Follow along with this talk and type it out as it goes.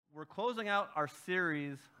We're closing out our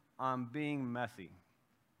series on being messy.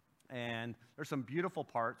 And there's some beautiful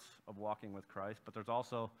parts of walking with Christ, but there's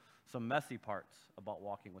also some messy parts about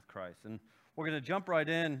walking with Christ. And we're going to jump right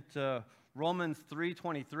into Romans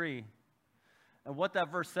 3:23. And what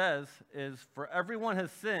that verse says is, for everyone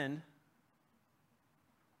has sinned,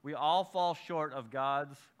 we all fall short of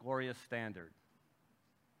God's glorious standard.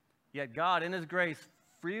 Yet God, in his grace,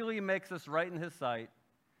 freely makes us right in his sight.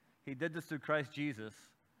 He did this through Christ Jesus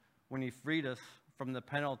when he freed us from the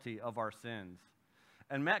penalty of our sins.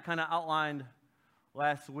 And Matt kind of outlined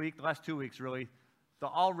last 2 weeks really, the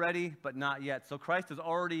already but not yet. So Christ has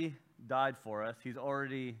already died for us. He's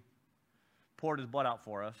already poured his blood out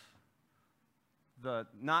for us. The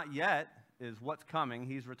not yet is what's coming.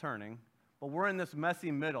 He's returning. But we're in this messy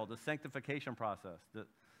middle, the sanctification process,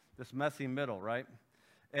 this messy middle, right?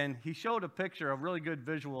 And he showed a picture, a really good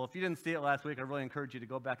visual. If you didn't see it last week, I really encourage you to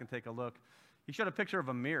go back and take a look. He showed a picture of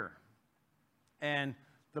a mirror. And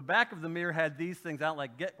the back of the mirror had these things out,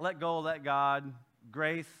 like let go, let God,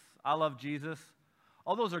 grace, I love Jesus.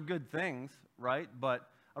 All those are good things, right? But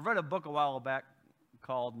I've read a book a while back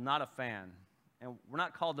called Not a Fan. And we're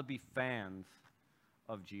not called to be fans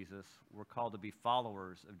of Jesus. We're called to be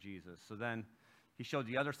followers of Jesus. So then he showed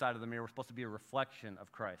the other side of the mirror. We're supposed to be a reflection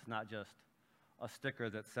of Christ, not just a sticker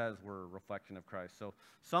that says we're a reflection of Christ. So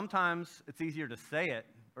sometimes it's easier to say it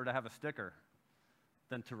or to have a sticker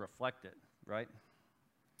than to reflect it, right?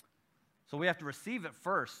 So we have to receive it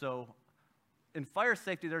first. So in fire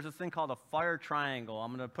safety, there's this thing called a fire triangle. I'm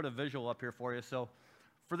going to put a visual up here for you. So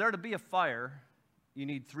for there to be a fire, you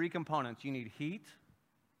need three components. You need heat,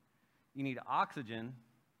 you need oxygen,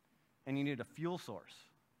 and you need a fuel source.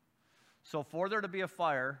 So for there to be a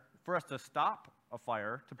fire, for us to stop a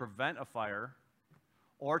fire, to prevent a fire,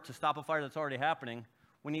 or to stop a fire that's already happening,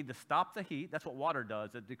 we need to stop the heat. That's what water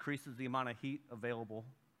does. It decreases the amount of heat available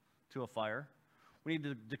to a fire. We need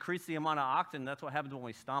to decrease the amount of oxygen. That's what happens when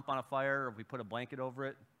we stomp on a fire or if we put a blanket over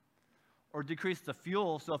it. Or decrease the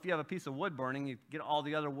fuel. So if you have a piece of wood burning, you get all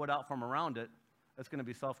the other wood out from around it, it's going to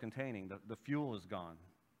be self-containing. The fuel is gone.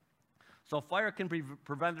 So fire can be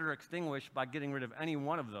prevented or extinguished by getting rid of any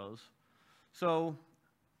one of those. So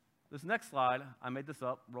this next slide, I made this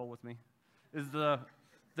up, roll with me, is the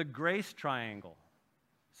grace triangle.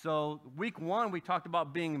 So week 1, we talked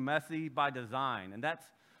about being messy by design, and that's,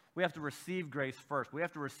 we have to receive grace first. We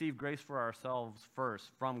have to receive grace for ourselves first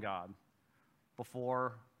from God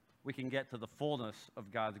before we can get to the fullness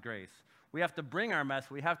of God's grace. We have to bring our mess.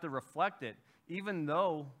 We have to reflect it, even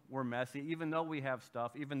though we're messy, even though we have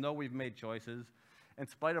stuff, even though we've made choices. In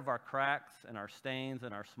spite of our cracks and our stains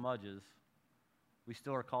and our smudges, we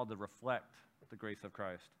still are called to reflect the grace of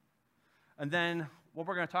Christ. And then what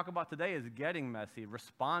we're going to talk about today is getting messy,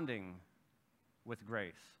 responding with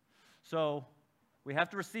grace. So we have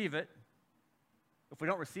to receive it. If we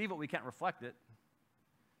don't receive it, we can't reflect it.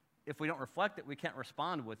 If we don't reflect it, we can't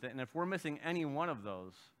respond with it. And if we're missing any one of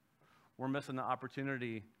those, we're missing the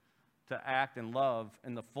opportunity to act and love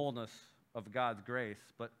in the fullness of God's grace.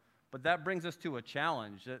 But that brings us to a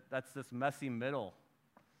challenge. That's this messy middle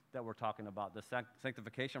that we're talking about, the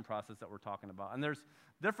sanctification process that we're talking about. And there's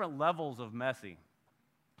different levels of messy.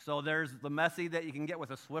 So there's the messy that you can get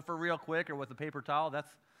with a Swiffer real quick or with a paper towel.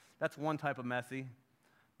 That's one type of messy.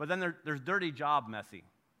 But then there's dirty job messy.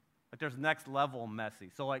 Like there's next level messy.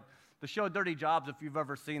 So like the show Dirty Jobs, if you've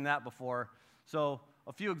ever seen that before. So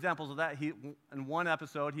a few examples of that. In one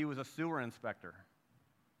episode, he was a sewer inspector.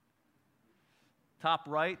 Top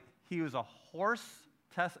right, he was a horse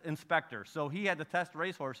test inspector. So he had to test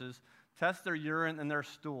racehorses, test their urine and their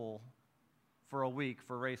stool for a week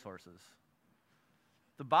for racehorses.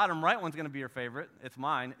 The bottom right one's going to be your favorite. It's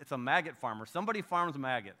mine. It's a maggot farmer. Somebody farms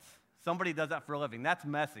maggots. Somebody does that for a living. That's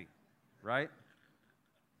messy, right?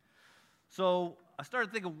 So I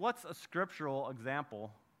started thinking, what's a scriptural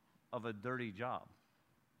example of a dirty job?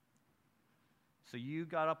 So you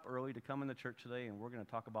got up early to come into church today, and we're going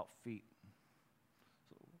to talk about feet.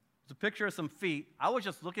 So it's a picture of some feet. I was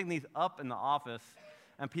just looking these up in the office,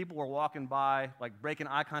 and people were walking by, like breaking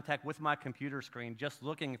eye contact with my computer screen, just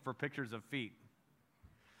looking for pictures of feet.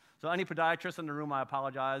 So any podiatrists in the room, I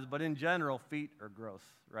apologize, but in general, feet are gross,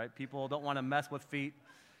 right? People don't want to mess with feet,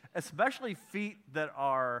 especially feet that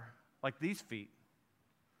are like these feet.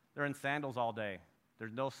 They're in sandals all day.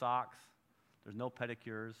 There's no socks. There's no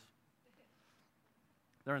pedicures.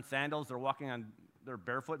 They're in sandals. They're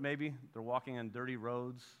barefoot maybe. They're walking on dirty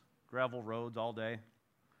roads, gravel roads all day.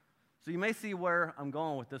 So you may see where I'm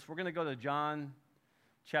going with this. We're going to go to John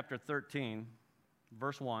chapter 13,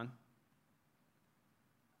 verse 1.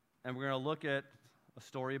 And we're going to look at a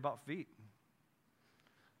story about feet.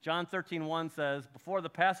 John 13:1 says, before the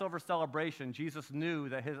Passover celebration, Jesus knew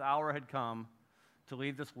that his hour had come to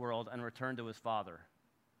leave this world and return to his Father.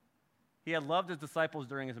 He had loved his disciples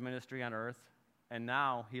during his ministry on earth, and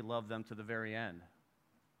now he loved them to the very end.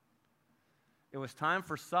 It was time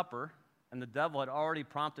for supper, and the devil had already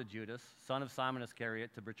prompted Judas, son of Simon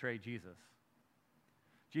Iscariot, to betray Jesus.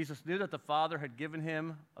 Jesus knew that the Father had given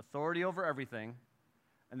him authority over everything,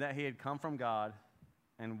 and that he had come from God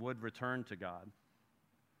and would return to God.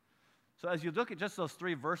 So as you look at just those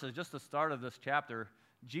 3 verses, just the start of this chapter,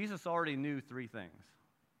 Jesus already knew 3 things.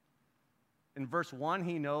 In verse 1,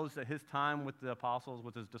 he knows that his time with the apostles,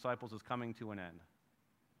 with his disciples, is coming to an end.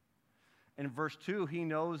 In verse 2, he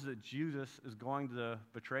knows that Judas is going to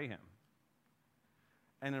betray him.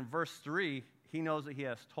 And in verse 3, he knows that he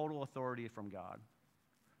has total authority from God.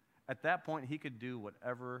 At that point, he could do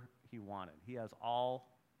whatever he wanted. He has all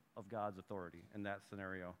of God's authority in that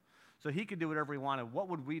scenario. So he could do whatever he wanted. What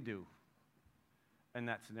would we do in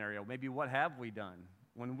that scenario? Maybe what have we done?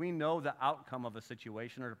 When we know the outcome of a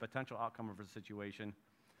situation or the potential outcome of a situation,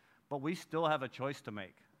 but we still have a choice to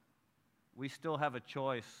make. We still have a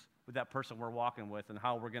choice with that person we're walking with and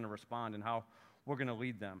how we're going to respond and how we're going to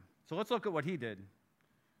lead them. So let's look at what he did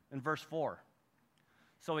in verse 4.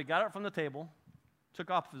 So he got up from the table,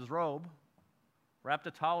 took off his robe, wrapped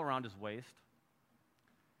a towel around his waist,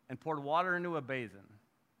 and poured water into a basin.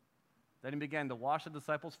 Then he began to wash the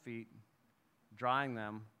disciples' feet, drying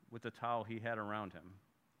them with the towel he had around him.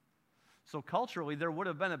 So culturally, there would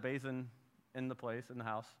have been a basin in the place, in the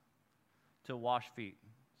house, to wash feet.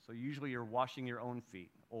 So usually you're washing your own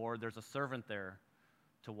feet, or there's a servant there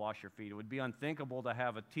to wash your feet. It would be unthinkable to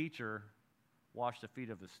have a teacher wash the feet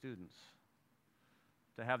of his students,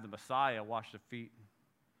 to have the Messiah wash the feet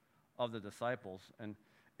of the disciples. And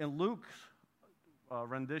in Luke's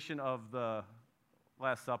rendition of the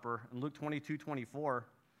Last Supper, in Luke 22:24,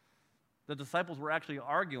 the disciples were actually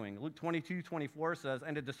arguing. Luke 22:24 says,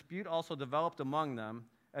 and a dispute also developed among them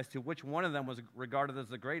as to which one of them was regarded as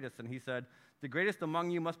the greatest. And he said, the greatest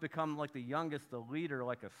among you must become like the youngest, the leader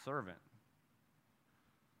like a servant.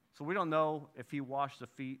 So we don't know if he washed the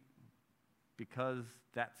feet because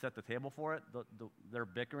that set the table for it, their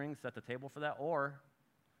bickering set the table for that, or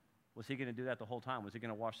was he going to do that the whole time? Was he going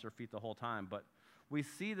to wash their feet the whole time? But we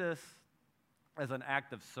see this as an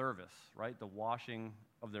act of service, right? The washing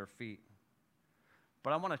of their feet.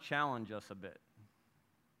 But I want to challenge us a bit.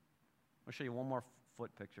 I'll show you one more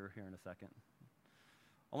foot picture here in a second.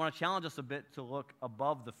 I want to challenge us a bit to look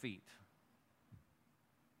above the feet.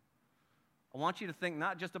 I want you to think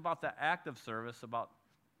not just about the act of service, about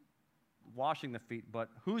washing the feet, but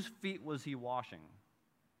whose feet was he washing?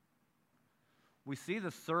 We see the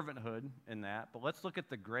servanthood in that, but let's look at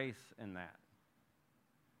the grace in that.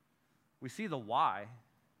 We see the why,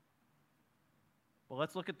 but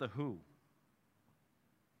let's look at the who.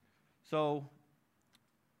 So,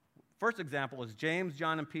 first example is James,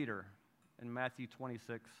 John, and Peter in Matthew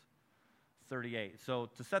 26:38. So,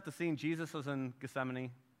 to set the scene, Jesus is in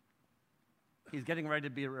Gethsemane. He's getting ready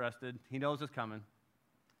to be arrested. He knows it's coming.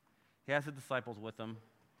 He has the disciples with him.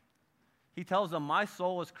 He tells them, my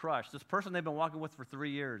soul is crushed. This person they've been walking with for 3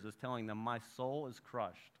 years is telling them, my soul is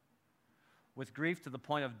crushed with grief to the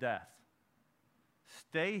point of death.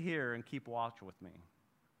 Stay here and keep watch with me.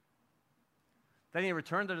 Then he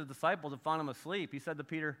returned to the disciples and found them asleep. He said to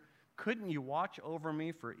Peter, couldn't you watch over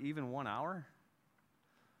me for even 1 hour?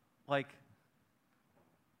 Like,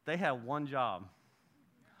 they had one job.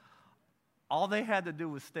 All they had to do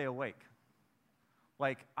was stay awake.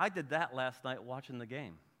 Like, I did that last night watching the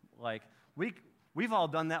game. Like, we've all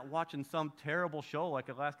done that watching some terrible show like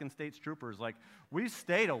Alaskan State's Troopers. Like, we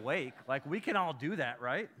stayed awake. Like, we can all do that,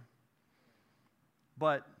 right?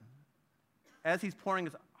 But as he's pouring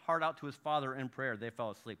his heart out to his Father in prayer, they fell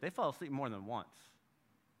asleep. They fell asleep more than once.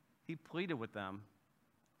 He pleaded with them,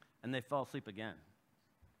 and they fell asleep again.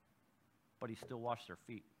 But he still washed their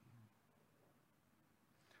feet.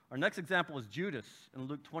 Our next example is Judas in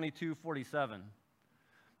Luke 22:47.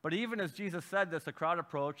 But even as Jesus said this, a crowd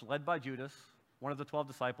approached, led by Judas, one of the 12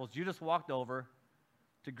 disciples. Judas walked over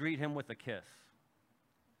to greet him with a kiss.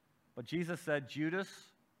 But Jesus said, Judas,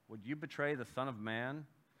 would you betray the Son of Man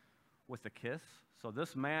with a kiss? So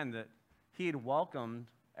this man that he had welcomed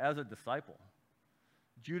as a disciple,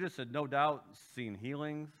 Judas had no doubt seen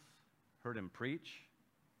healings, heard him preach,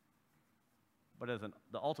 but as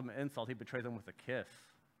the ultimate insult, he betrays him with a kiss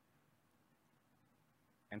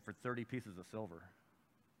and for 30 pieces of silver.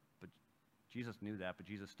 But Jesus knew that, but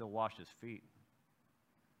Jesus still washed his feet.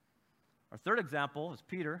 Our third example is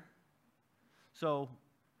Peter. So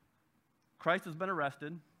Christ has been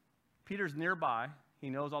arrested. Peter's nearby. He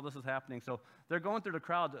knows all this is happening. So they're going through the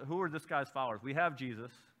crowd. Who are this guy's followers? We have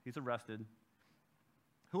Jesus. He's arrested.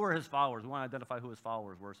 Who are his followers? We want to identify who his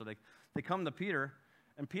followers were. So they come to Peter,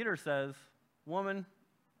 and Peter says, woman,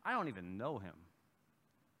 I don't even know him.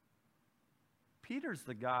 Peter's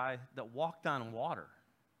the guy that walked on water.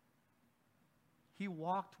 He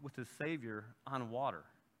walked with his Savior on water.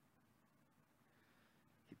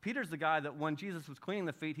 Peter's the guy that when Jesus was cleaning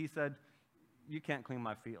the feet, he said, you can't clean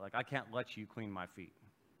my feet. Like, I can't let you clean my feet.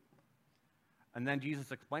 And then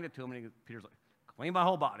Jesus explained it to him, and Peter's like, clean my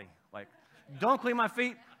whole body. Like, don't clean my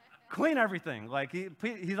feet, clean everything. Like,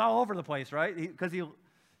 he's all over the place, right? Because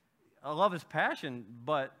I love his passion,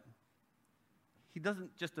 but he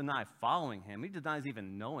doesn't just deny following him. He denies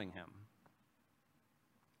even knowing him.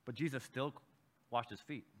 But Jesus still washed his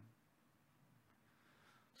feet.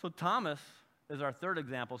 So Thomas is our third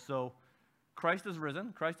example. So Christ is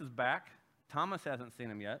risen. Christ is back. Thomas hasn't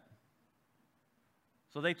seen him yet.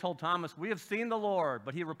 So they told Thomas, we have seen the Lord.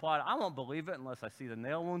 But he replied, I won't believe it unless I see the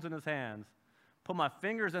nail wounds in his hands, put my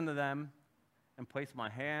fingers into them, and place my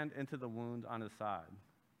hand into the wound on his side.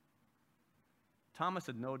 Thomas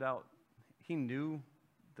had no doubt, he knew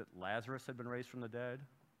that Lazarus had been raised from the dead.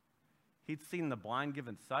 He'd seen the blind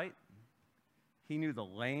given sight. He knew the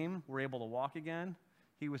lame were able to walk again.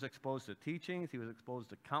 He was exposed to teachings. He was exposed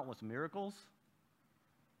to countless miracles.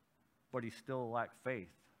 But he still lacked faith.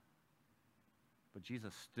 But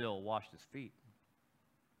Jesus still washed his feet.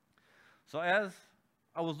 So as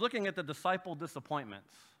I was looking at the disciple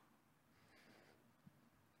disappointments,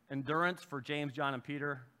 endurance for James, John, and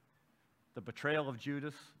Peter, the betrayal of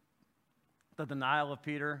Judas, the denial of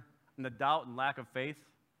Peter, and the doubt and lack of faith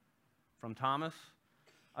from Thomas,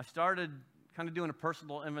 I started kind of doing a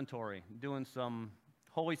personal inventory, doing some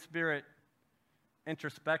Holy Spirit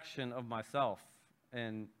introspection of myself,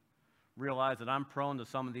 and realized that I'm prone to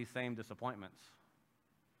some of these same disappointments.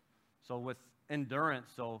 So with endurance,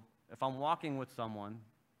 so if I'm walking with someone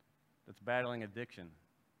that's battling addiction,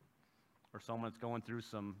 or someone that's going through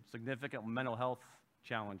some significant mental health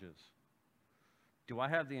challenges, do I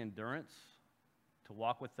have the endurance to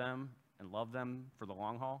walk with them and love them for the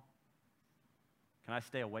long haul? Can I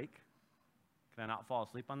stay awake? Can I not fall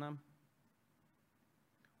asleep on them?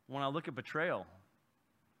 When I look at betrayal,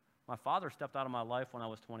 my father stepped out of my life when I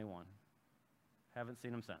was 21. Haven't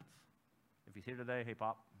seen him since. If he's here today, hey,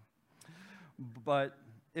 Pop. But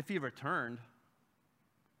if he returned,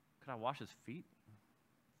 could I wash his feet?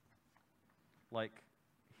 Like,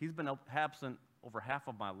 he's been absent over half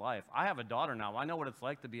of my life. I have a daughter now. I know what it's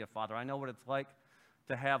like to be a father. I know what it's like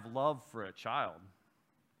to have love for a child.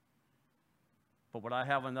 But would I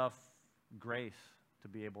have enough grace to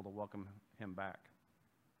be able to welcome him back?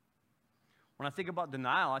 When I think about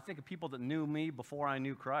denial, I think of people that knew me before I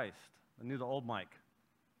knew Christ, that knew the old Mike.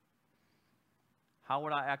 How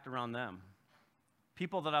would I act around them?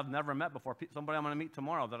 People that I've never met before, somebody I'm going to meet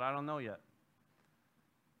tomorrow that I don't know yet.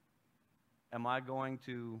 Am I going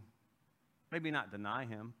to maybe not deny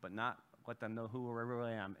him, but not let them know who I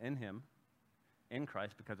really am in him, in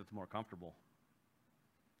Christ, because it's more comfortable?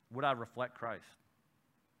 Would I reflect Christ?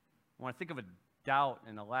 When I think of a doubt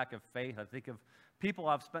and a lack of faith, I think of people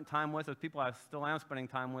I've spent time with, or people I still am spending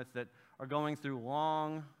time with, that are going through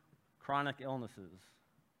long, chronic illnesses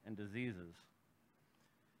and diseases.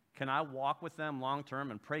 Can I walk with them long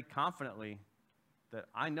term and pray confidently that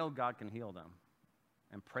I know God can heal them,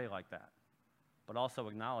 and pray like that, but also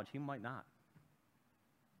acknowledge he might not?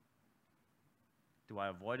 Do I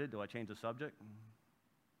avoid it? Do I change the subject?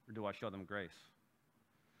 Or do I show them grace?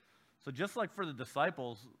 So just like for the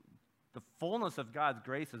disciples, the fullness of God's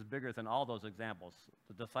grace is bigger than all those examples.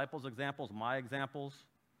 The disciples' examples, my examples,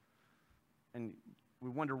 and we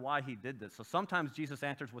wonder why he did this. So sometimes Jesus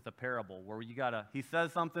answers with a parable where he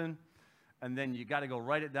says something, and then you got to go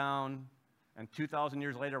write it down, and 2,000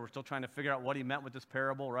 years later, we're still trying to figure out what he meant with this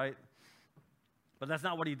parable, right? But that's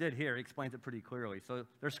not what he did here. He explains it pretty clearly. So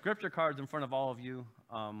there's scripture cards in front of all of you.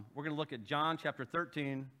 We're going to look at John chapter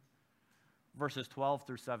 13, verses 12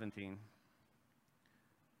 through 17.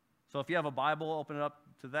 So if you have a Bible, open it up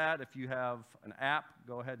to that. If you have an app,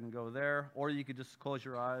 go ahead and go there. Or you could just close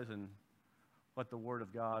your eyes and let the Word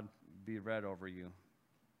of God be read over you.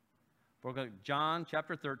 We're going to John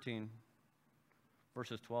chapter 13,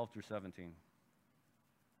 verses 12 through 17.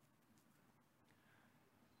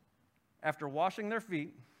 After washing their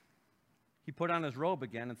feet, he put on his robe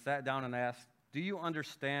again and sat down and asked, "Do you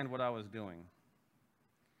understand what I was doing?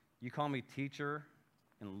 You call me teacher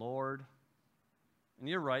and Lord, and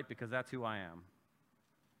you're right, because that's who I am.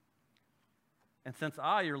 And since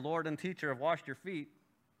I, your Lord and teacher, have washed your feet,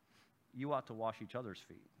 you ought to wash each other's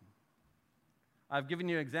feet. I've given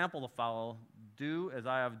you an example to follow. Do as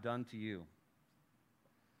I have done to you.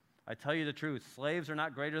 I tell you the truth, slaves are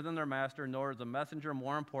not greater than their master, nor is the messenger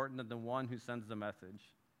more important than the one who sends the message.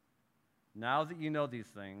 Now that you know these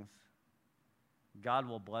things, God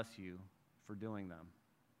will bless you for doing them.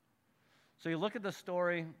 So you look at the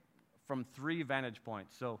story from 3 vantage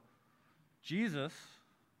points. So Jesus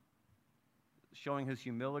showing his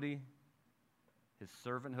humility, his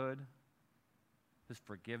servanthood, his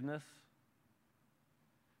forgiveness,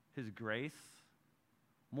 his grace.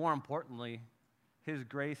 More importantly, his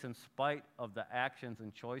grace in spite of the actions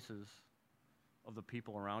and choices of the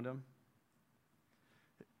people around him.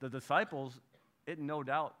 The disciples, it no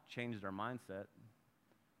doubt changed their mindset.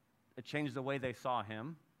 It changed the way they saw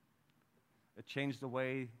him. It changed the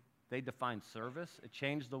way they defined service. It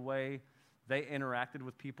changed the way they interacted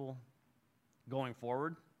with people going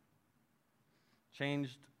forward.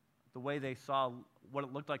 Changed the way they saw what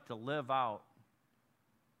it looked like to live out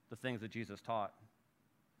the things that Jesus taught.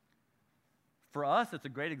 For us, it's a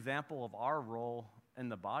great example of our role in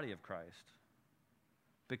the body of Christ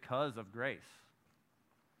because of grace.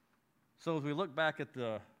 So as we look back at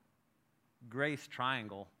the grace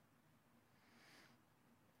triangle,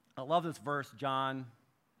 I love this verse, John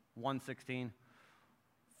 1:16.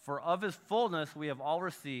 For of his fullness we have all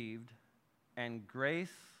received, and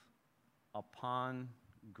grace upon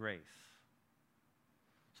grace.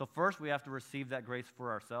 So first we have to receive that grace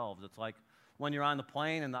for ourselves. It's like when you're on the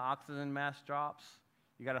plane and the oxygen mask drops,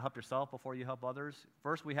 you got to help yourself before you help others.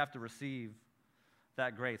 First we have to receive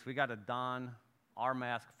that grace. We got to don our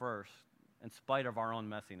mask first in spite of our own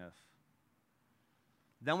messiness.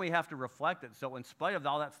 Then we have to reflect it. So in spite of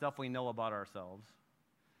all that stuff we know about ourselves,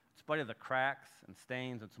 in spite of the cracks and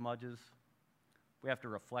stains and smudges, we have to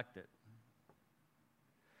reflect it.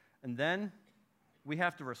 And then we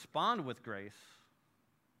have to respond with grace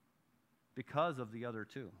because of the other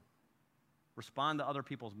two. Respond to other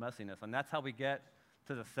people's messiness. And that's how we get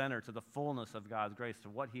to the center, to the fullness of God's grace, to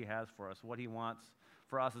what he has for us, what he wants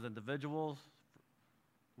for us as individuals,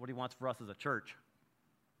 what he wants for us as a church.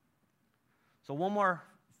 So one more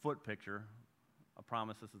foot picture. I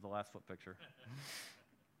promise this is the last foot picture.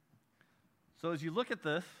 So as you look at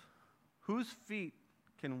this, whose feet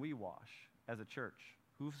can we wash as a church?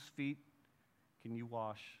 Whose feet can you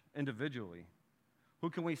wash individually? Who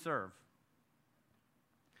can we serve?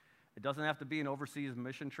 It doesn't have to be an overseas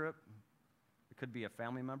mission trip. It could be a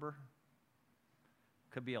family member.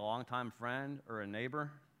 It could be a longtime friend or a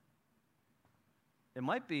neighbor. It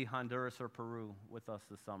might be Honduras or Peru with us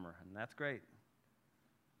this summer, and that's great.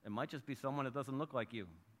 It might just be someone that doesn't look like you.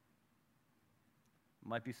 It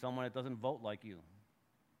might be someone that doesn't vote like you.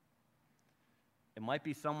 It might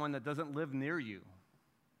be someone that doesn't live near you.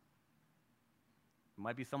 It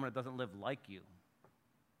might be someone that doesn't live like you.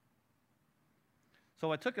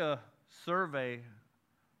 So I took a survey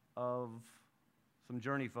of some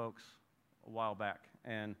Journey folks a while back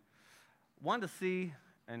and wanted to see,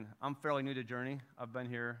 and I'm fairly new to Journey. I've been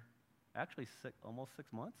here actually almost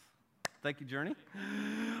 6 months. Thank you, Journey.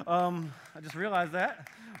 I just realized that.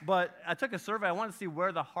 But I took a survey. I wanted to see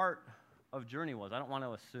where the heart of Journey was. I don't want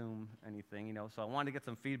to assume anything, so I wanted to get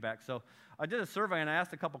some feedback. So I did a survey, and I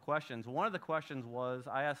asked a couple questions. One of the questions was,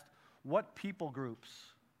 I asked, what people groups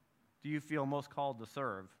do you feel most called to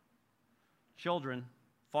serve? Children,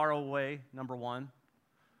 far away, number one.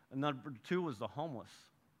 And number two was the homeless.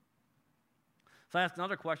 So I asked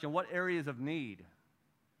another question, what areas of need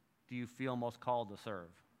do you feel most called to serve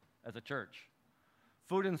as a church?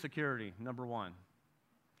 Food insecurity, number one.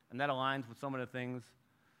 And that aligns with some of the things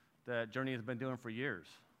that Journey has been doing for years.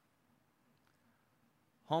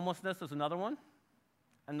 Homelessness is another one.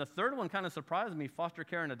 And the third one kind of surprised me, foster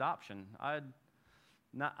care and adoption. I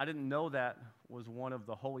didn't know that was one of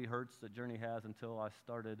the holy hurts that Journey has until I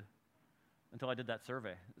did that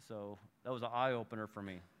survey. So that was an eye-opener for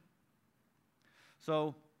me.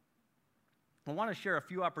 So I want to share a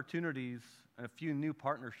few opportunities and a few new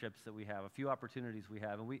partnerships that we have, a few opportunities we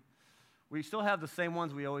have. And we still have the same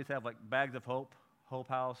ones we always have, like Bags of Hope, Hope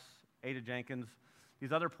House, Ada Jenkins,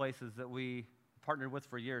 these other places that we partnered with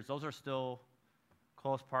for years. Those are still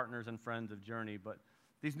close partners and friends of Journey. But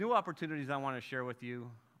these new opportunities I want to share with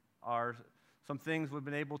you are some things we've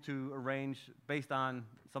been able to arrange based on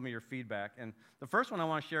some of your feedback. And the first one I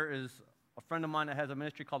want to share is a friend of mine that has a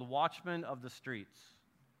ministry called Watchmen of the Streets.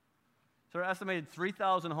 So there are estimated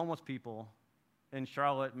 3,000 homeless people in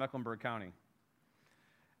Charlotte, Mecklenburg County.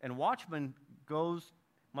 And Watchmen goes,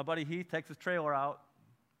 my buddy Heath takes his trailer out.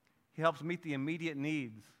 He helps meet the immediate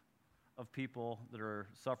needs of people that are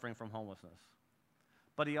suffering from homelessness.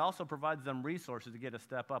 but he also provides them resources to get a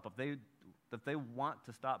step up. If they want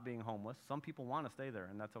to stop being homeless, some people want to stay there,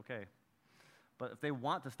 and that's okay. But if they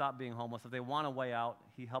want to stop being homeless, if they want a way out,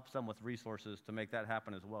 he helps them with resources to make that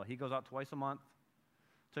happen as well. He goes out twice a month.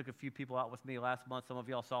 Took a few people out with me last month. Some of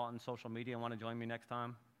y'all saw it on social media and want to join me next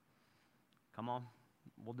time. Come on,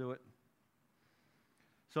 we'll do it.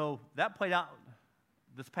 So that played out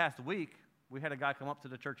this past week. We had a guy come up to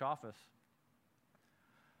the church office.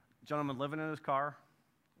 Gentleman living in his car,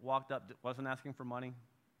 walked up, wasn't asking for money,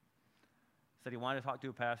 said he wanted to talk to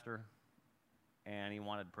a pastor, and he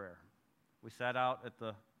wanted prayer. We sat out at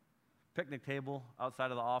the picnic table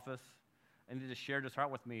outside of the office, and he just shared his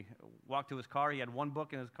heart with me. Walked to his car. He had one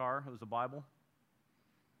book in his car. It was the Bible.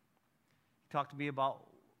 He talked to me about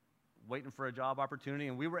waiting for a job opportunity,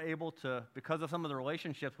 and we were able to, because of some of the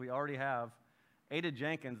relationships we already have, Ada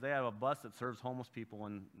Jenkins, they have a bus that serves homeless people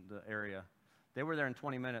in the area. They were there in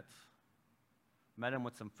 20 minutes. Met him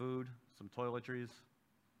with some food, some toiletries.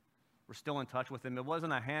 We're still in touch with him. It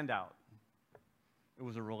wasn't a handout. It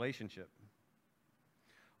was a relationship.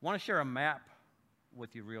 I want to share a map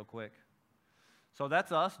with you real quick. So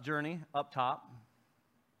that's us, Journey, up top.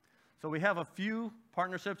 So we have a few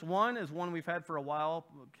partnerships. One is one we've had for a while,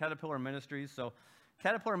 Caterpillar Ministries. So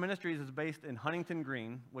Caterpillar Ministries is based in Huntington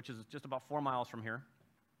Green, which is just about 4 miles from here.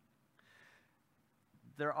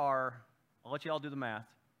 There are, I'll let you all do the math,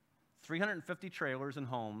 350 trailers and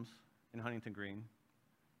homes in Huntington Green,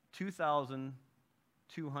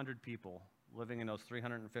 2,200 people living in those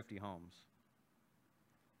 350 homes.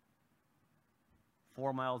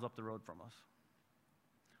 4 miles up the road from us.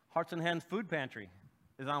 Hearts and Hands Food Pantry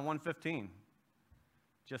is on 115,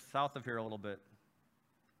 just south of here a little bit.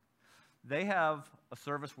 They have a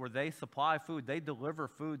service where they supply food. They deliver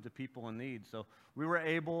food to people in need. So we were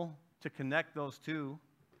able to connect those two,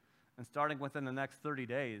 and starting within the next 30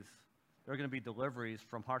 days, there are going to be deliveries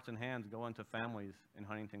from Hearts and Hands going to families in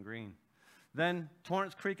Huntington Green. Then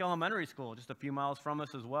Torrance Creek Elementary School, just a few miles from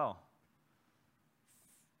us as well.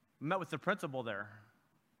 Met with the principal there.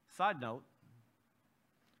 Side note,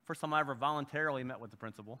 first time I ever voluntarily met with the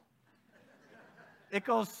principal. It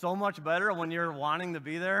goes so much better when you're wanting to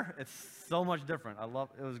be there. It's so much different.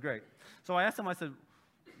 It was great. So I asked him, I said,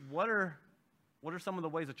 what are some of the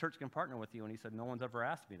ways a church can partner with you? And he said, no one's ever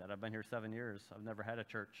asked me that. I've been here 7 years. I've never had a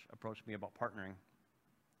church approach me about partnering.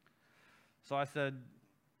 So I said,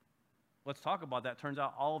 let's talk about that. Turns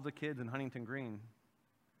out all of the kids in Huntington Green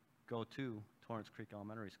go to Torrance Creek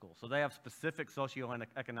Elementary School. So they have specific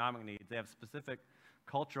socioeconomic needs. They have specific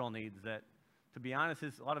cultural needs that, to be honest,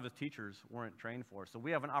 a lot of his teachers weren't trained for. So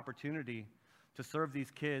we have an opportunity to serve these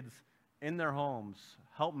kids in their homes,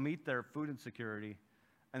 help meet their food insecurity,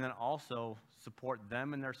 and then also support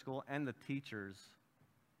them in their school and the teachers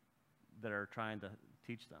that are trying to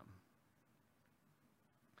teach them.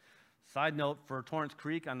 Side note, for Torrance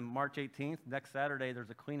Creek on March 18th, next Saturday, there's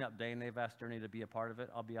a cleanup day, and they've asked Journey to be a part of it.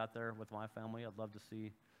 I'll be out there with my family. I'd love to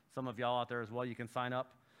see some of y'all out there as well. You can sign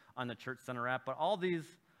up on the Church Center app. But all these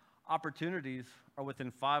opportunities are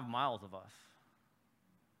within 5 miles of us.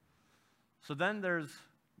 So then there's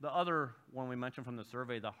the other one we mentioned from the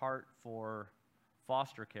survey, the Heart for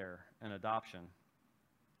Foster Care and Adoption.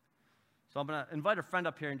 So I'm going to invite a friend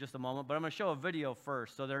up here in just a moment, but I'm going to show a video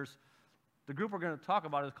first. So there's the group we're going to talk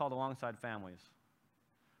about is called Alongside Families.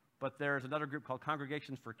 But there's another group called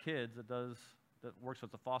Congregations for Kids that works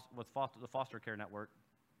with the Foster Care Network.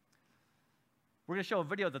 We're going to show a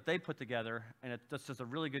video that they put together, and it does a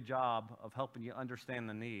really good job of helping you understand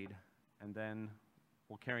the need. And then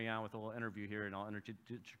we'll carry on with a little interview here, and I'll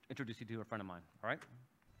introduce you to a friend of mine. All right?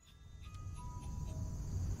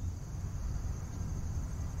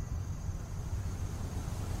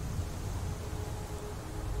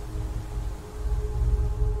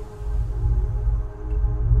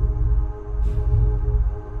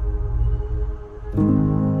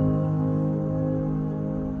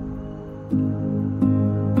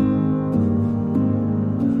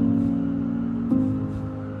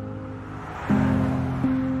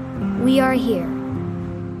 We are here,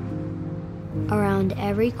 around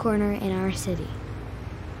every corner in our city.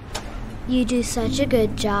 You do such a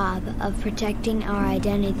good job of protecting our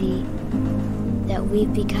identity that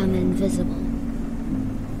we've become invisible.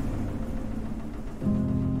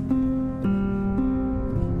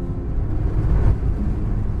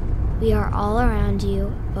 We are all around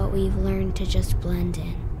you, but we've learned to just blend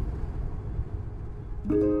in.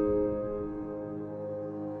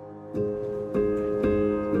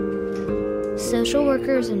 Social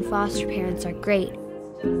workers and foster parents are great,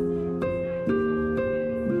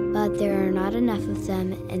 but there are not enough of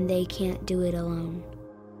them, and they can't do it alone.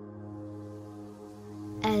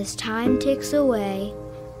 As time ticks away,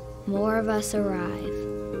 more of us arrive,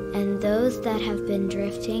 and those that have been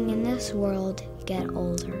drifting in this world get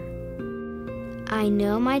older. I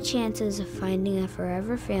know my chances of finding a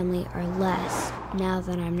forever family are less now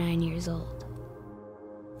that I'm 9 years old.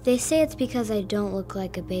 They say it's because I don't look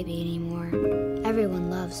like a baby anymore.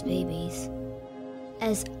 Everyone loves babies.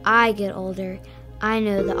 As I get older, I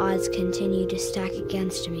know the odds continue to stack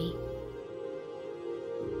against me.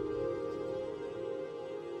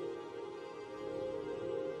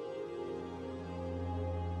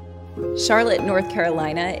 Charlotte, North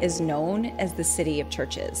Carolina is known as the city of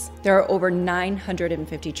churches. There are over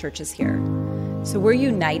 950 churches here. So we're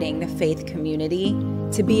uniting the faith community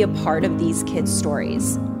to be a part of these kids'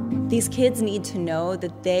 stories. These kids need to know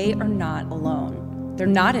that they are not alone. They're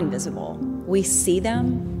not invisible. We see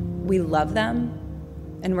them, we love them,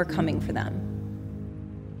 and we're coming for them.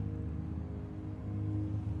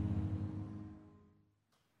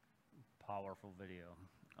 Powerful video.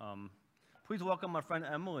 Please welcome my friend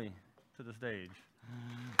Emily to the stage.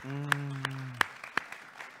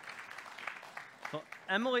 So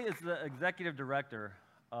Emily is the executive director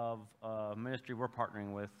of a ministry we're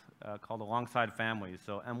partnering with called Alongside Families.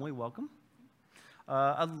 So Emily, welcome.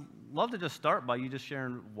 I'd love to just start by you just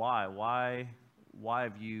sharing why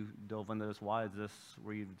have you dove into this? Why is this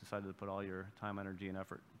where you decided to put all your time, energy, and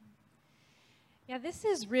effort? Yeah, this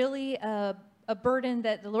is really a burden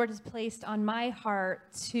that the Lord has placed on my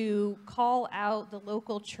heart to call out the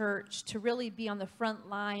local church to really be on the front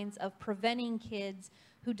lines of preventing kids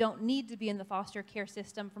who don't need to be in the foster care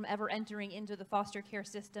system from ever entering into the foster care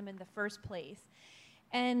system in the first place.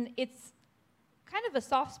 And it's kind of a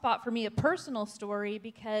soft spot for me, a personal story,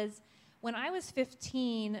 because when I was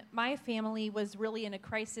 15, my family was really in a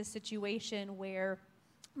crisis situation where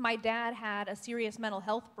my dad had a serious mental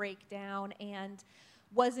health breakdown and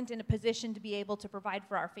wasn't in a position to be able to provide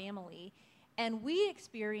for our family. And we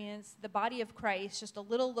experienced the body of Christ, just a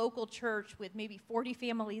little local church with maybe 40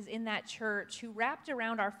 families in that church who wrapped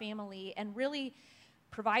around our family and really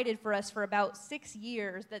provided for us for about 6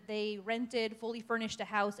 years, that they rented, fully furnished a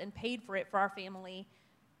house and paid for it for our family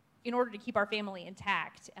in order to keep our family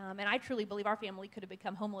intact. And I truly believe our family could have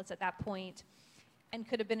become homeless at that point and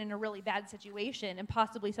could have been in a really bad situation, and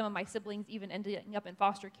possibly some of my siblings even ending up in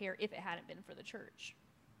foster care if it hadn't been for the church.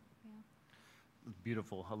 Yeah.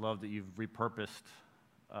 Beautiful. I love that you've repurposed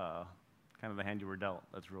kind of the hand you were dealt.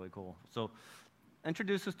 That's really cool. So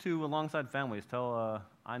introduce us to Alongside Families. Tell,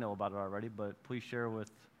 I know about it already, but please share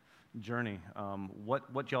with Journey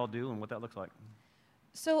what y'all do and what that looks like.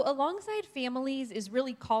 So Alongside Families is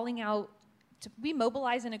really calling out we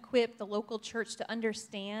mobilize and equip the local church to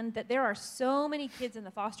understand that there are so many kids in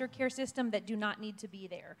the foster care system that do not need to be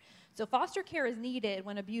there. So foster care is needed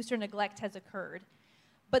when abuse or neglect has occurred.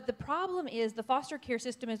 But the problem is the foster care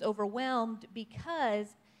system is overwhelmed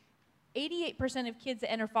because 88% of kids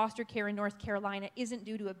that enter foster care in North Carolina isn't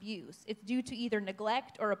due to abuse. It's due to either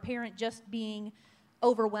neglect or a parent just being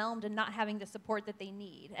overwhelmed and not having the support that they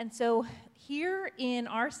need. And so here in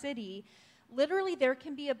our city, literally, there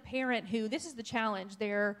can be a parent who, this is the challenge,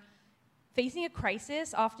 they're facing a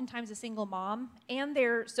crisis, oftentimes a single mom, and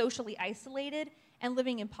they're socially isolated and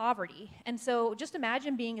living in poverty. And so just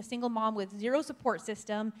imagine being a single mom with zero support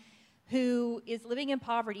system who is living in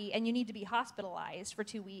poverty, and you need to be hospitalized for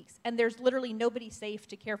 2 weeks, and there's literally nobody safe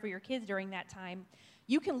to care for your kids during that time.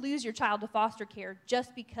 You can lose your child to foster care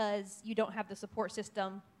just because you don't have the support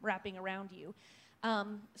system wrapping around you.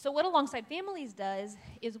 So what Alongside Families does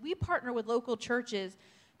is we partner with local churches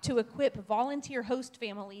to equip volunteer host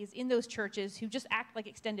families in those churches who just act like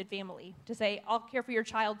extended family, to say, I'll care for your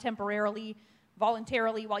child temporarily,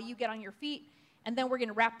 voluntarily, while you get on your feet, and then we're going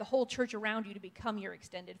to wrap the whole church around you to become your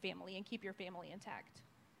extended family and keep your family intact.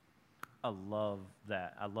 I love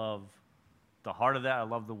that. I love the heart of that. I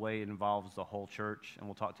love the way it involves the whole church, and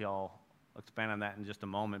we'll talk to y'all, expand on that in just a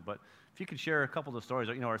moment. But if you could share a couple of the stories.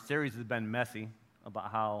 You know, our series has been messy,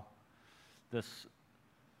 about how the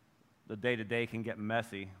day-to-day can get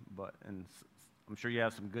messy, and I'm sure you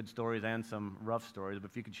have some good stories and some rough stories,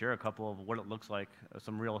 but if you could share a couple of what it looks like,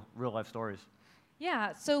 some real-life stories.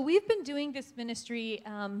 Yeah, so we've been doing this ministry.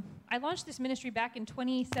 I launched this ministry back in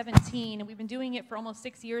 2017, and we've been doing it for almost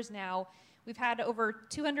 6 years now. We've had over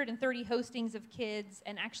 230 hostings of kids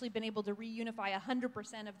and actually been able to reunify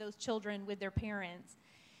 100% of those children with their parents.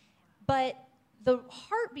 But the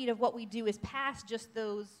heartbeat of what we do is past just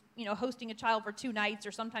those, you know, hosting a child for 2 nights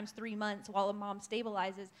or sometimes 3 months while a mom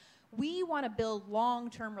stabilizes. We want to build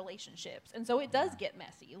long-term relationships. And so it does get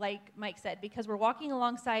messy, like Mike said, because we're walking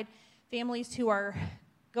alongside families who are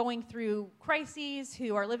going through crises,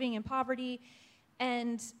 who are living in poverty.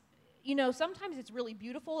 And you know, sometimes it's really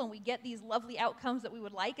beautiful and we get these lovely outcomes that we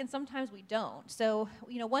would like, and sometimes we don't. So,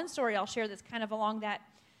 you know, one story I'll share that's kind of along that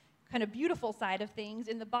kind of beautiful side of things.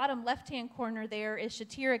 In the bottom left-hand corner there is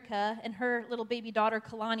Shatirika and her little baby daughter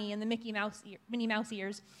Kalani in the Minnie Mouse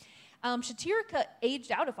ears. Shatirika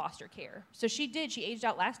aged out of foster care. So she aged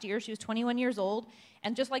out last year. She was 21 years old.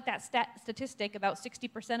 And just like that statistic, about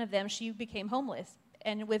 60% of them, she became homeless.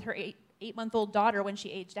 And with her eight-month-old daughter when she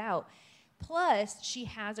aged out. Plus, she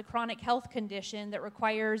has a chronic health condition that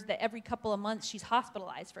requires that every couple of months she's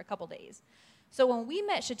hospitalized for a couple days. So when we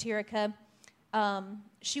met Shatirika,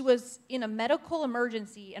 she was in a medical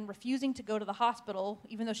emergency and refusing to go to the hospital,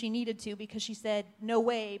 even though she needed to, because she said, no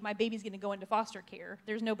way, my baby's going to go into foster care.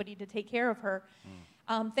 There's nobody to take care of her.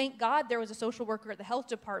 Thank God there was a social worker at the health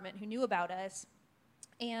department who knew about us.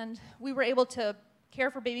 And we were able to care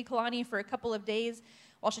for baby Kalani for a couple of days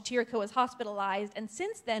while Shatirika was hospitalized. And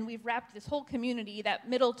since then, we've wrapped this whole community. That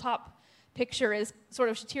middle top picture is sort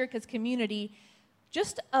of Shatirika's community,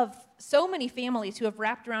 just of so many families who have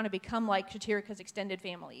wrapped around and become like Shatirika's extended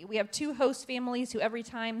family. We have 2 host families who every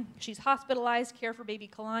time she's hospitalized care for baby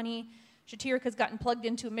Kalani. Shatirika's gotten plugged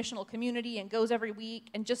into a missional community and goes every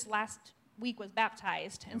week, and just last week was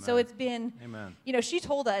baptized. And so it's been, you know, she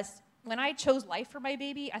told us, when I chose life for my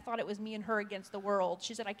baby, I thought it was me and her against the world.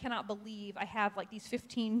 She said, I cannot believe I have like these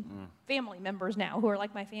 15 family members now who are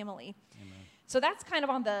like my family. So that's kind of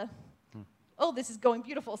on the, oh, this is going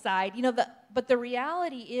beautiful side. You know, but the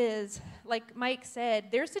reality is, like Mike said,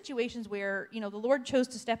 there's situations where, you know, the Lord chose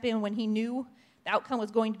to step in when he knew the outcome was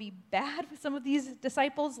going to be bad with some of these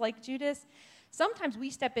disciples, like Judas. Sometimes we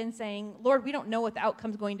step in saying, Lord, we don't know what the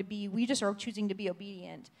outcome's going to be. We just are choosing to be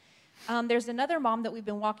obedient. There's another mom that we've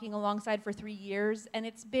been walking alongside for 3 years, and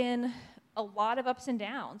it's been a lot of ups and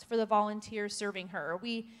downs for the volunteers serving her.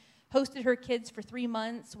 We hosted her kids for 3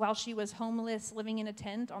 months while she was homeless, living in a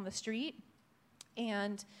tent on the street.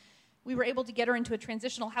 And we were able to get her into a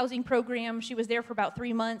transitional housing program. She was there for about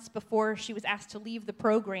 3 months before she was asked to leave the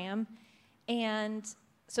program. And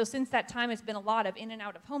so since that time, it's been a lot of in and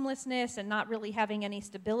out of homelessness and not really having any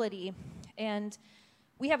stability. And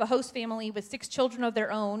we have a host family with 6 children of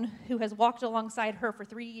their own who has walked alongside her for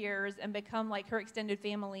 3 years and become like her extended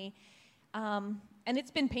family. And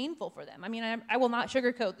it's been painful for them. I mean, I will not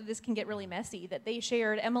sugarcoat that this can get really messy, that they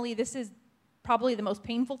shared, Emily, this is probably the most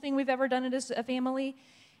painful thing we've ever done as a family.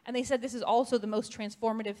 And they said this is also the most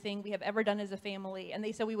transformative thing we have ever done as a family. And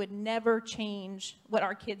they said we would never change what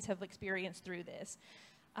our kids have experienced through this.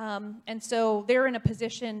 And so they're in a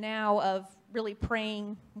position now of really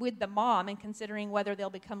praying with the mom and considering whether they'll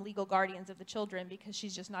become legal guardians of the children, because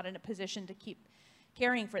she's just not in a position to keep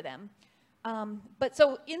caring for them. But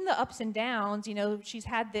so in the ups and downs, you know, she's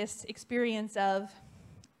had this experience of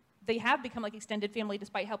they have become like extended family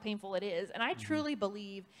despite how painful it is. And I truly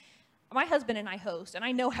believe, my husband and I host, and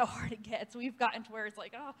I know how hard it gets. We've gotten to where it's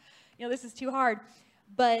like, oh, you know, this is too hard.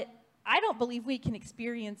 But I don't believe we can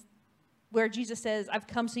experience where Jesus says, I've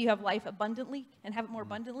come so you have life abundantly and have it more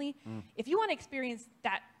abundantly. If you want to experience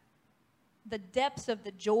that, the depths of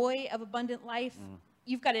the joy of abundant life,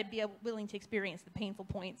 you've got to be willing to experience the painful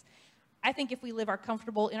points. I think if we live our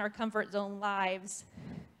comfortable, in our comfort zone lives,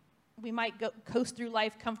 we might coast through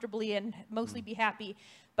life comfortably and mostly be happy,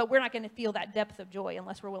 but we're not going to feel that depth of joy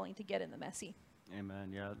unless we're willing to get in the messy.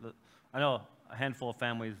 Amen, yeah. I know a handful of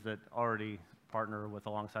families that already partner with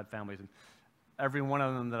alongside families, and every one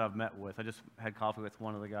of them that I've met with, I just had coffee with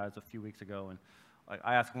one of the guys a few weeks ago, and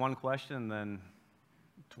I asked one question, and then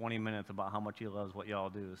 20 minutes about how much he loves what y'all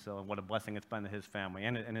do, so what a blessing it's been to his family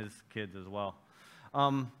and his kids as well.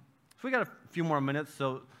 So we got a few more minutes.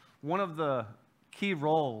 So one of the key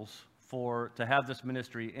roles to have this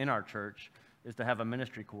ministry in our church is to have a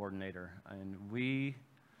ministry coordinator, and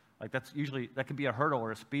that could be a hurdle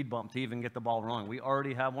or a speed bump to even get the ball rolling. We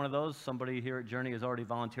already have one of those. Somebody here at Journey has already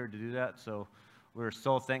volunteered to do that, so we're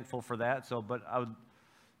so thankful for that.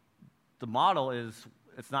 The model is,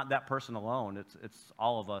 it's not that person alone. It's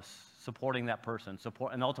all of us supporting that person,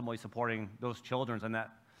 and ultimately supporting those children and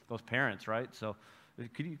those parents, right? So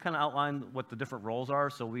could you kind of outline what the different roles are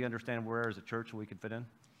so we understand where as a church we could fit in?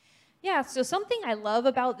 Yeah, so something I love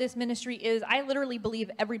about this ministry is I literally believe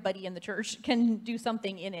everybody in the church can do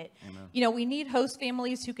something in it. Amen. You know, we need host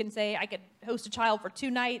families who can say, I could host a child for 2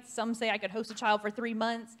 nights. Some say I could host a child for 3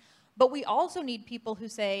 months. But we also need people who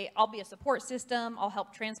say, I'll be a support system, I'll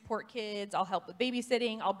help transport kids, I'll help with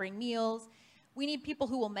babysitting, I'll bring meals. We need people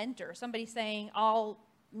who will mentor. Somebody saying, I'll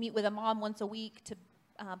meet with a mom once a week to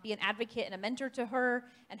be an advocate and a mentor to her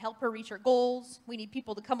and help her reach her goals. We need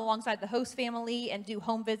people to come alongside the host family and do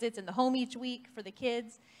home visits in the home each week for the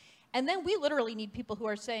kids. And then we literally need people who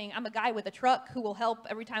are saying, I'm a guy with a truck who will help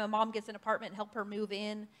every time a mom gets an apartment, help her move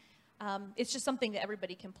in. It's just something that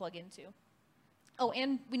everybody can plug into. Oh,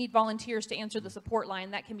 and we need volunteers to answer the support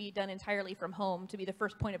line. That can be done entirely from home to be the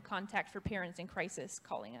first point of contact for parents in crisis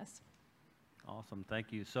calling us. Awesome,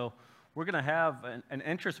 thank you. So we're going to have an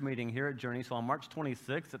interest meeting here at Journey. So on March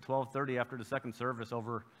 26th at 12:30 after the second service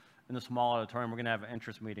over in the small auditorium, we're going to have an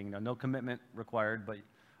interest meeting. Now, no commitment required, but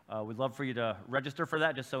we'd love for you to register for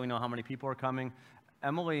that just so we know how many people are coming.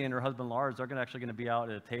 Emily and her husband Lars are actually going to be out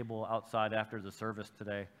at a table outside after the service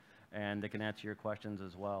today, and they can answer your questions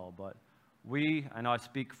as well. But I know I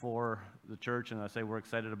speak for the church, and I say we're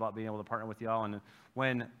excited about being able to partner with y'all. And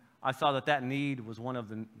when I saw that need was one of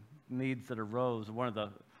the needs that arose, one of the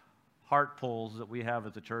heart pulls that we have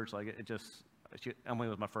as a church, like Emily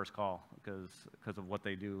was my first call because of what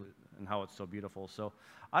they do and how it's so beautiful. So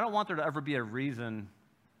I don't want there to ever be a reason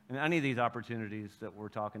in any of these opportunities that we're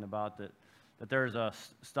talking about that there's a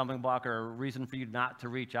stumbling block or a reason for you not to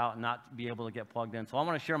reach out and not be able to get plugged in. So I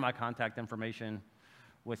want to share my contact information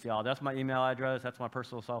with y'all. That's my email address. That's my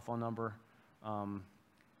personal cell phone number.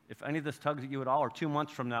 If any of this tugs at you at all, or 2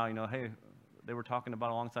 months from now, hey, they were talking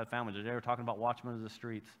about Alongside Families, or they were talking about Watchmen of the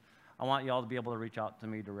Streets, I want y'all to be able to reach out to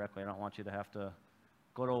me directly. I don't want you to have to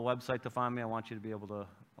go to a website to find me. I want you to be able to,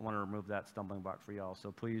 I want to remove that stumbling block for y'all.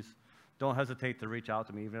 So please don't hesitate to reach out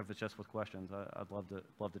to me, even if it's just with questions. I'd love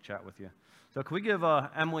to chat with you. So can we give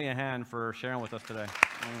Emily a hand for sharing with us today?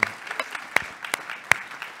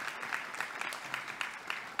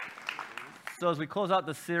 So as we close out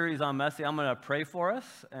the series on Messy, I'm going to pray for us,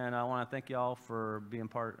 and I want to thank y'all for being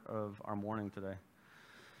part of our morning today.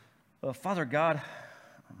 Father God,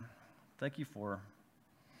 thank you for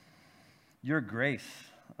your grace.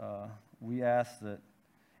 We ask that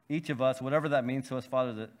each of us, whatever that means to us,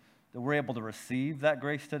 Father, that we're able to receive that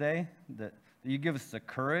grace today, that you give us the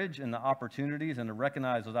courage and the opportunities and to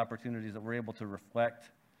recognize those opportunities, that we're able to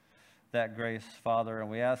reflect that grace, Father.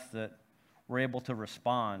 And we ask that we're able to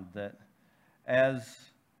respond, that as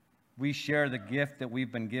we share the gift that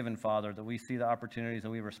we've been given, Father, that we see the opportunities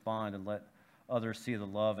and we respond and let others see the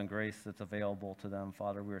love and grace that's available to them,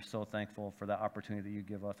 Father. We are so thankful for that opportunity that you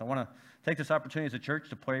give us. I want to take this opportunity as a church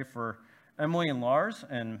to pray for Emily and Lars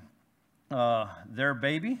and their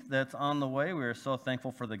baby that's on the way. We are so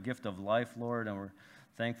thankful for the gift of life, Lord, and we're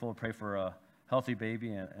thankful to pray for a healthy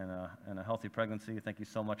baby and a healthy pregnancy. Thank you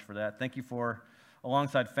so much for that. Thank you for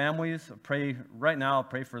Alongside Families. Pray right now,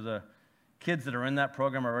 pray for the kids that are in that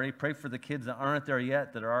program already. Pray for the kids that aren't there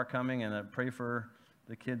yet, that are coming, and pray for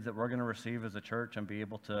the kids that we're going to receive as a church and be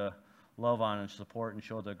able to love on and support and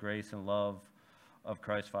show the grace and love of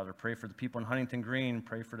Christ, Father. Pray for the people in Huntington Green.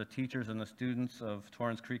 Pray for the teachers and the students of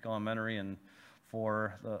Torrance Creek Elementary, and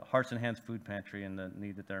for the Hearts and Hands Food Pantry and the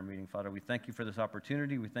need that they're meeting, Father. We thank you for this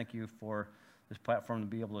opportunity. We thank you for this platform to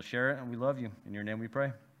be able to share it, and we love you. In your name we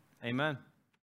pray. Amen.